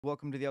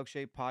Welcome to the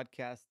ElkShape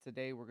Podcast.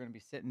 Today we're going to be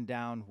sitting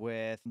down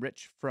with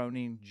Rich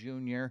Froning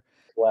Jr.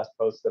 Last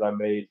post that I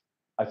made,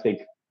 I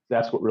think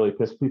that's what really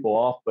pissed people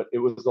off. But it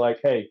was like,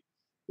 hey,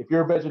 if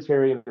you're a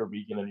vegetarian or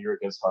vegan and you're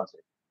against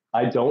hunting,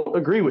 I don't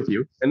agree with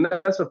you. And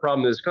that's the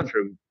problem in this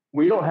country.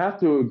 We don't have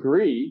to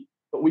agree,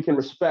 but we can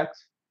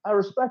respect. I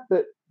respect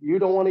that you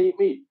don't want to eat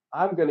meat.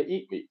 I'm going to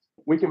eat meat.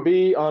 We can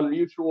be on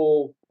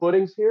mutual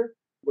footings here.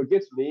 What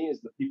gets me is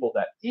the people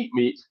that eat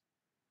meat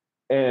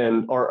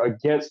and are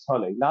against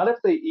hunting. Not if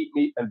they eat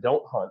meat and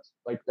don't hunt,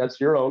 like that's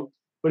your own.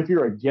 But if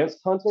you're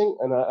against hunting,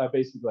 and I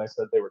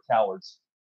said they were cowards.